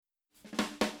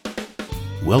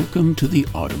Welcome to the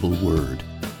Audible Word,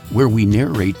 where we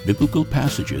narrate biblical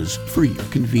passages for your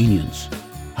convenience.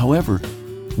 However,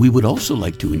 we would also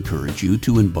like to encourage you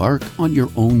to embark on your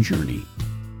own journey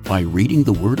by reading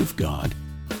the Word of God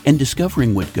and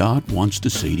discovering what God wants to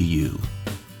say to you.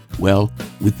 Well,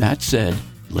 with that said,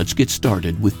 let's get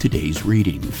started with today's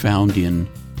reading found in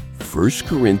 1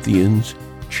 Corinthians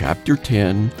chapter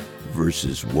 10,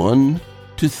 verses 1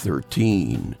 to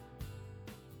 13.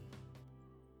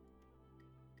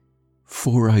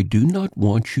 For I do not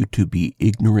want you to be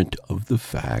ignorant of the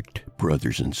fact,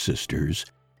 brothers and sisters,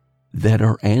 that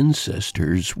our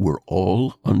ancestors were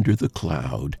all under the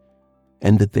cloud,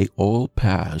 and that they all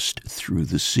passed through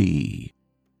the sea.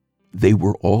 They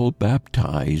were all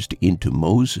baptized into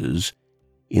Moses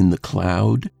in the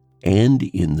cloud and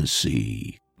in the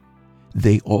sea.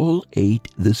 They all ate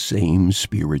the same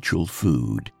spiritual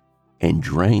food, and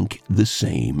drank the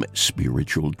same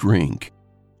spiritual drink,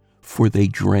 for they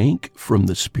drank from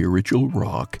the spiritual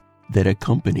rock that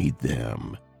accompanied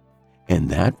them, and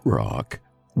that rock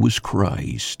was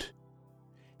Christ.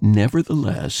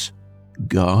 Nevertheless,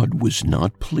 God was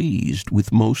not pleased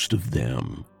with most of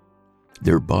them.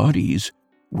 Their bodies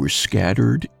were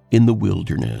scattered in the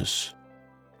wilderness.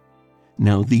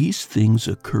 Now these things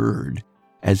occurred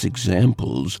as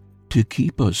examples to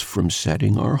keep us from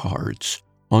setting our hearts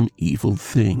on evil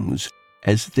things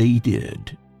as they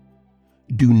did.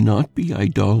 Do not be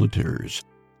idolaters,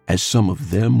 as some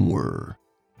of them were.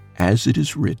 As it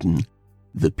is written,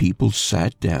 the people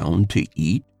sat down to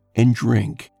eat and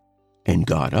drink, and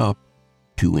got up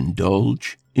to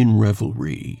indulge in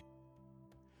revelry.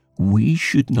 We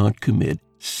should not commit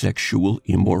sexual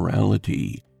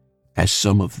immorality, as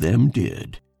some of them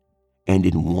did, and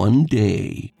in one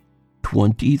day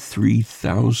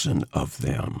 23,000 of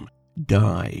them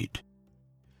died.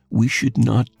 We should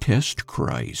not test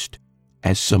Christ,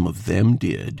 as some of them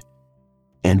did,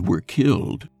 and were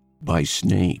killed by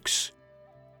snakes.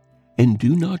 And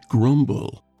do not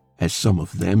grumble, as some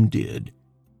of them did,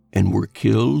 and were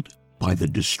killed by the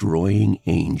destroying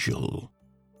angel.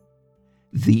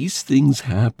 These things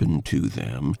happened to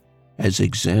them as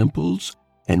examples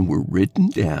and were written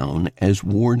down as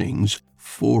warnings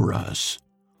for us,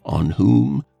 on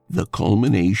whom the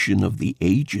culmination of the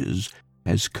ages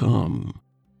has come.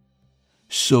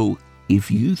 So, if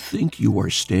you think you are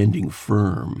standing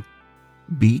firm,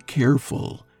 be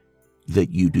careful that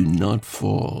you do not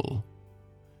fall.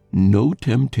 No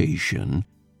temptation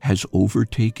has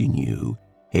overtaken you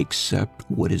except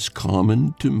what is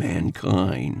common to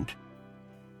mankind.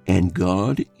 And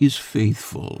God is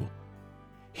faithful.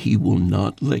 He will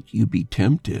not let you be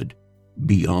tempted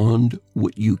beyond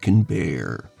what you can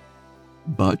bear.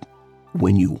 But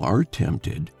when you are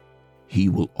tempted, He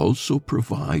will also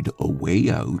provide a way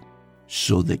out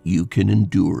so that you can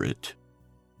endure it.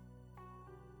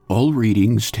 All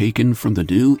readings taken from the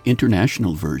New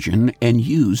International Version and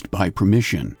used by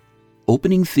permission.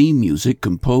 Opening theme music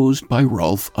composed by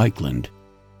Rolf Eichland.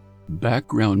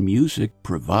 Background music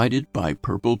provided by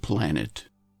Purple Planet.